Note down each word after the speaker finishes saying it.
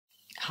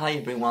Hi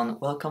everyone,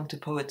 welcome to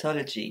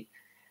Poetology.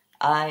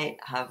 I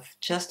have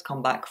just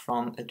come back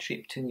from a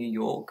trip to New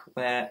York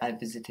where I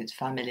visited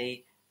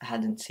family I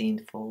hadn't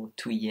seen for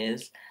 2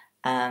 years,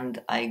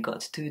 and I got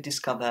to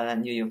discover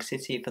New York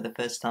City for the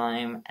first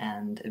time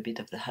and a bit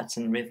of the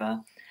Hudson River.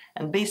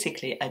 And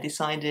basically I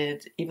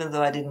decided, even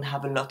though I didn't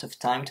have a lot of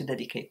time to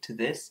dedicate to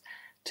this,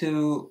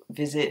 to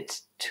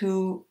visit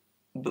 2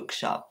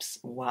 bookshops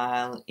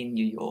while in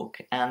New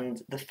York.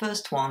 And the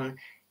first one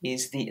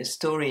is the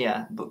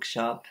Astoria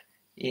Bookshop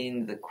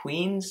in the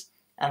Queens,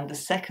 and the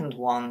second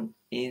one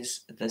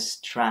is the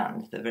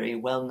Strand, the very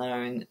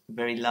well-known,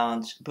 very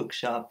large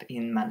bookshop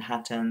in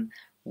Manhattan,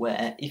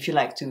 where if you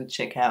like to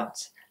check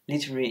out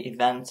literary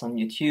events on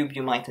YouTube,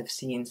 you might have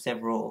seen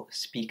several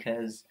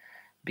speakers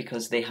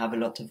because they have a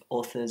lot of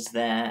authors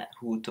there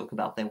who talk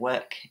about their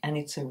work, and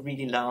it's a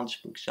really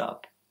large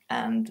bookshop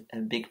and a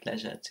big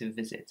pleasure to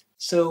visit.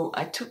 So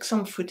I took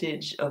some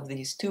footage of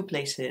these 2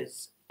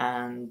 places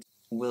and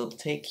will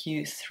take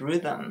you through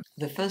them.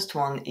 The first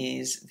one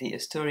is the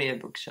Astoria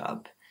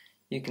Bookshop.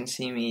 You can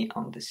see me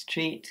on the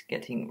street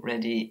getting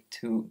ready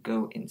to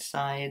go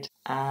inside,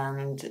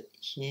 and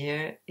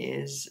here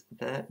is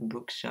the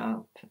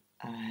bookshop.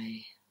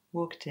 I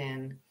walked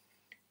in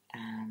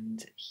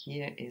and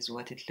here is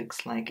what it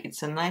looks like.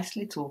 It's a nice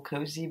little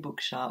cozy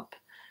bookshop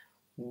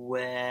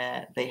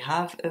where they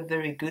have a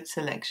very good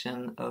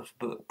selection of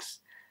books,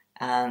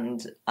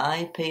 and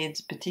I paid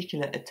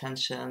particular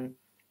attention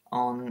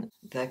on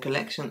their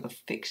collection of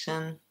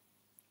fiction,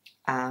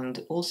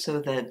 and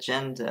also their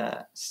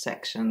gender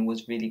section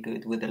was really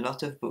good, with a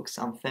lot of books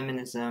on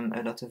feminism,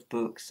 a lot of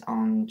books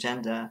on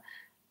gender.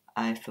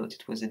 I thought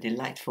it was a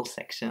delightful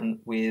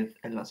section with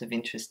a lot of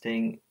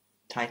interesting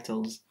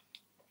titles.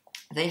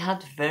 They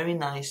had very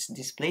nice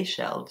display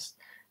shelves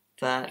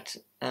that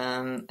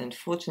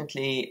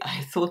unfortunately I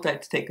thought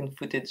I'd taken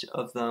footage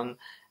of them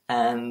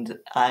and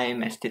I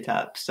messed it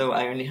up, so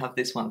I only have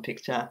this one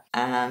picture.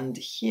 And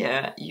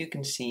here you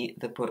can see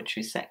the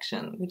poetry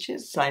section, which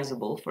is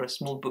sizable for a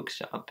small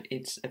bookshop.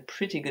 It's a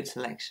pretty good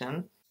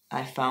selection.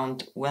 I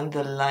found When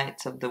the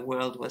Light of the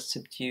World Was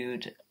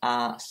Subdued,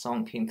 a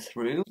song came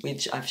through,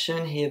 which I've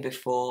shown here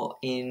before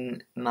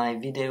in my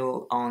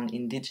video on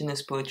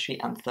Indigenous poetry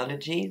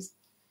anthologies.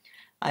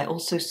 I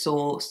also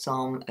saw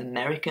some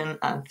American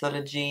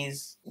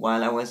anthologies.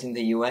 While I was in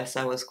the US,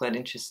 I was quite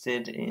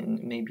interested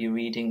in maybe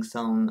reading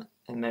some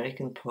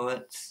American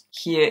poets.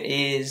 Here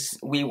is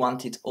We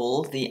Want It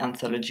All, the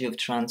anthology of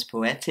trans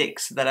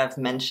poetics that I've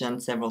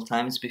mentioned several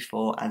times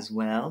before as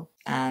well.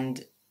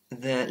 And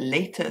the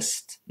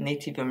latest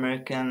Native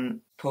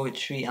American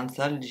poetry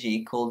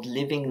anthology called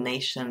Living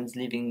Nations,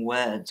 Living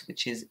Words,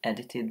 which is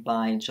edited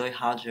by Joy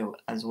Harjo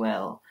as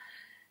well.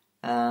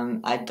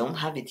 I don't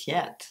have it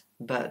yet,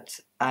 but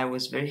I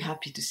was very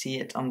happy to see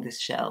it on this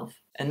shelf.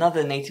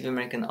 Another Native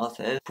American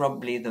author,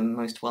 probably the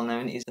most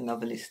well-known, is the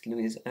novelist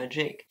Louise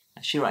Erdrich.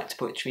 She writes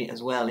poetry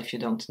as well. If you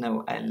don't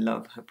know, I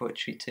love her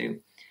poetry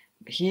too.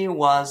 Here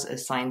was a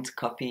signed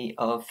copy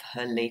of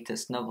her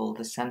latest novel,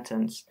 The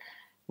Sentence,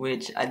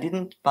 which I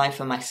didn't buy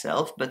for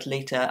myself, but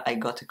later I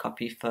got a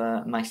copy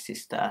for my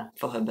sister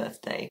for her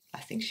birthday. I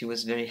think she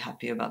was very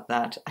happy about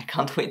that. I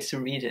can't wait to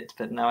read it,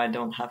 but now I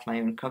don't have my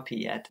own copy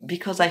yet.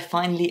 Because I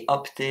finally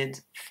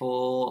opted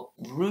for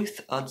Ruth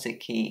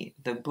Odzeki,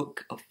 The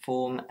Book of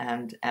Form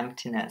and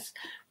Emptiness.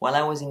 While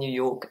I was in New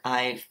York,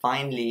 I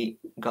finally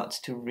got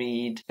to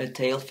read A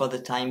Tale for the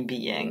Time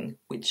Being,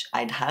 which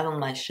I'd had on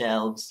my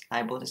shelves.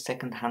 I bought a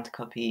second-hand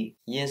copy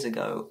years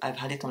ago. I've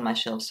had it on my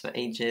shelves for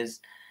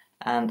ages,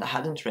 and I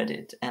hadn't read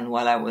it. And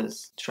while I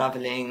was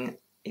traveling,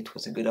 it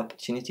was a good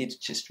opportunity to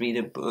just read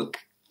a book.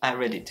 I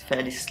read it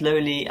fairly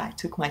slowly, I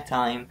took my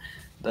time,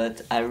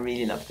 but I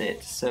really loved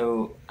it,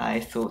 so I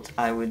thought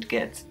I would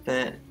get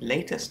the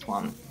latest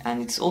one.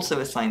 And it's also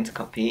a signed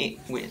copy,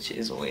 which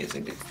is always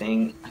a good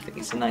thing. I think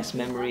it's a nice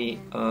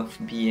memory of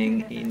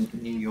being in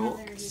New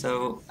York,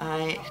 so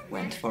I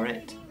went for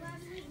it.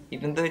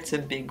 Even though it's a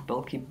big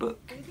bulky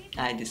book,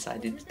 I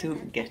decided to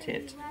get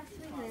it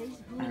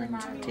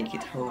and take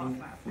it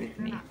home with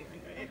me.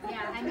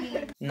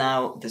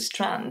 Now, the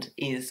Strand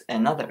is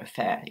another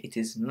affair. It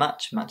is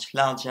much, much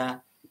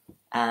larger,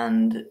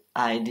 and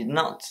I did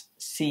not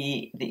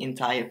see the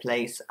entire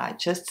place. I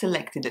just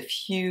selected a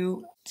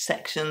few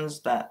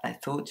sections that I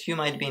thought you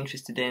might be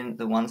interested in,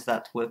 the ones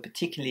that were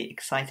particularly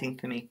exciting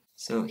for me.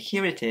 So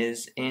here it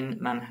is in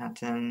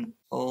Manhattan,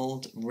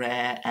 old,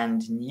 rare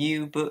and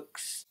new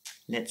books.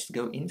 Let's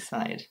go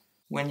inside.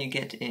 When you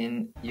get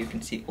in, you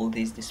can see all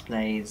these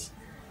displays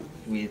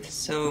with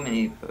so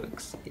many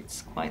books.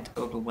 It's quite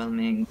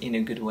overwhelming in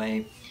a good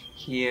way.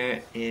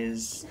 Here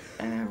is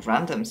a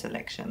random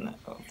selection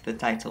of the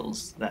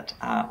titles that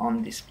are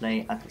on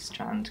display at the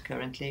Strand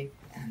currently.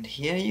 And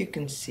here you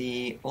can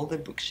see all the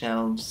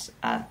bookshelves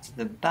at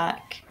the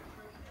back,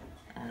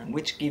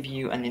 which give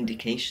you an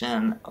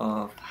indication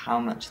of how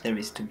much there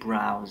is to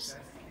browse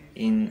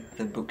in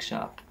the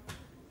bookshop.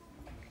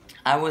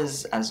 I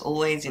was, as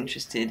always,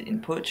 interested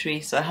in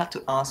poetry, so I had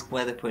to ask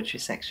where the poetry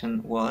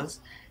section was,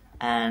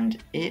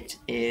 and it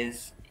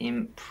is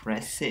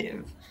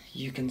impressive.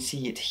 You can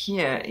see it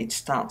here. It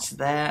starts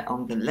there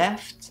on the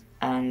left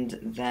and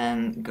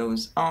then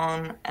goes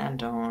on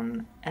and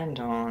on and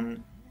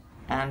on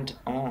and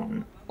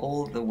on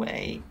all the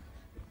way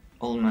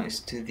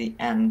almost to the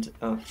end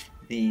of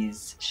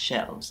these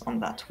shelves on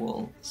that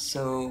wall.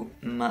 So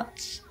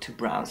much to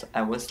browse.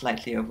 I was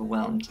slightly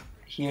overwhelmed.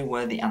 Here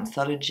were the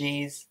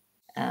anthologies,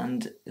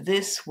 and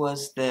this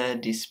was the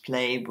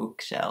display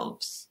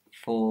bookshelves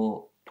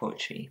for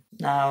poetry.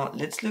 Now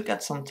let's look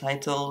at some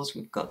titles.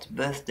 We've got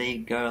Birthday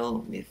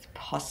Girl with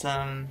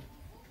Possum.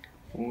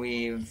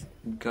 We've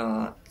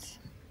got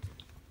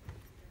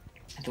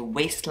The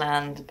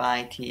Wasteland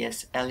by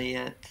T.S.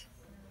 Eliot.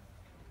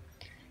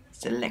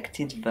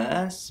 Selected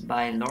Verse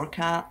by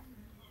Lorca,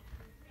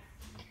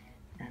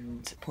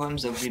 and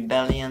Poems of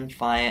Rebellion,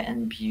 Fire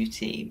and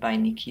Beauty by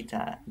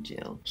Nikita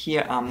Gill.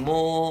 Here are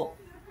more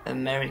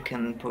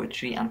American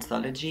poetry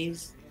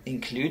anthologies,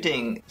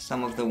 including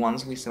some of the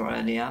ones we saw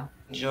earlier.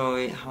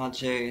 Joy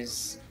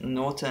Harjo's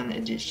Norton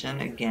edition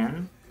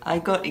again. I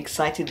got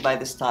excited by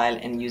the style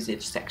and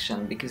usage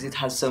section because it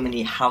has so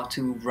many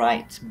how-to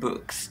write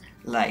books,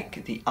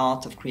 like The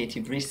Art of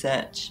Creative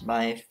Research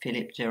by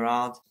Philip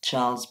Gerard,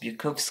 Charles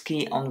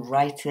Bukowski on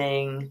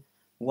writing,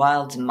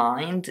 Wild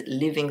Mind,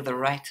 Living the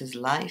Writer's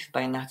Life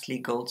by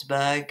Natalie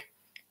Goldsberg,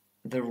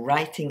 The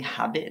Writing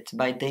Habit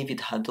by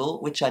David Huddle,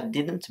 which I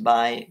didn't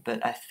buy,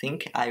 but I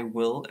think I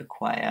will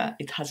acquire.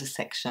 It has a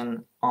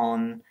section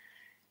on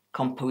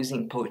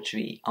composing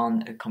poetry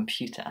on a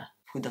computer.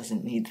 Who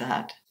doesn't need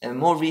that? A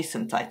more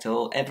recent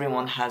title,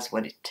 Everyone Has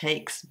What It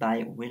Takes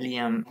by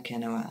William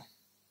Kenoa.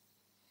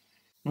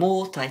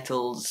 More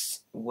titles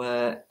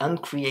were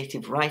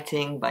Uncreative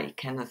Writing by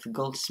Kenneth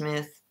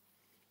Goldsmith,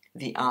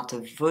 The Art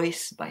of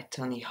Voice by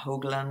Tony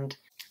Hoagland,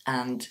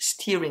 and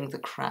Steering the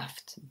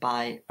Craft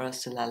by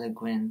Ursula Le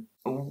Guin.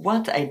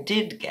 What I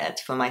did get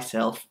for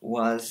myself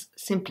was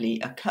simply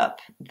a cup.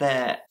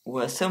 There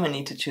were so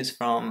many to choose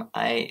from.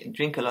 I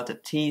drink a lot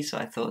of tea, so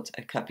I thought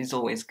a cup is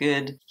always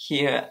good.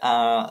 Here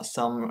are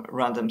some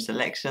random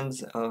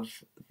selections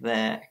of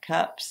their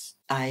cups.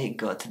 I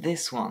got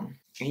this one.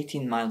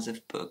 18 miles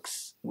of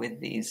books with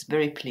these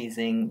very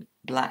pleasing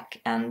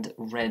black and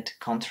red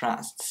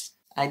contrasts.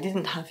 I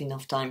didn't have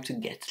enough time to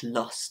get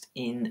lost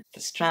in the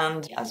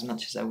Strand as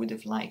much as I would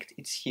have liked.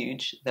 It's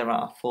huge. There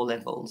are 4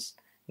 levels,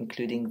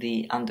 including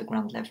the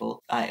underground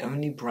level. I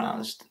only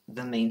browsed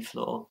the main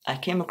floor. I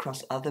came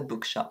across other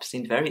bookshops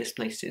in various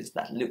places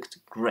that looked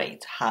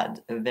great,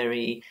 had a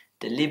very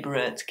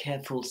deliberate,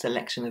 careful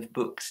selection of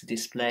books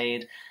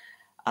displayed.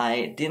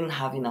 I didn't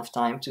have enough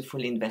time to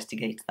fully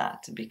investigate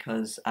that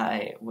because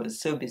I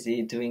was so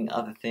busy doing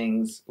other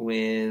things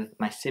with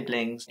my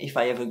siblings. If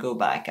I ever go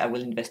back, I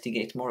will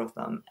investigate more of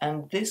them.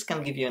 And this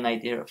can give you an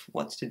idea of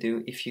what to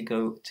do if you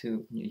go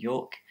to New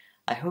York.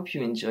 I hope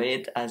you enjoy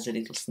it as a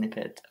little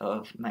snippet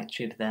of my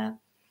trip there.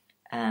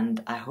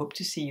 And I hope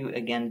to see you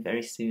again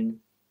very soon.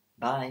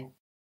 Bye.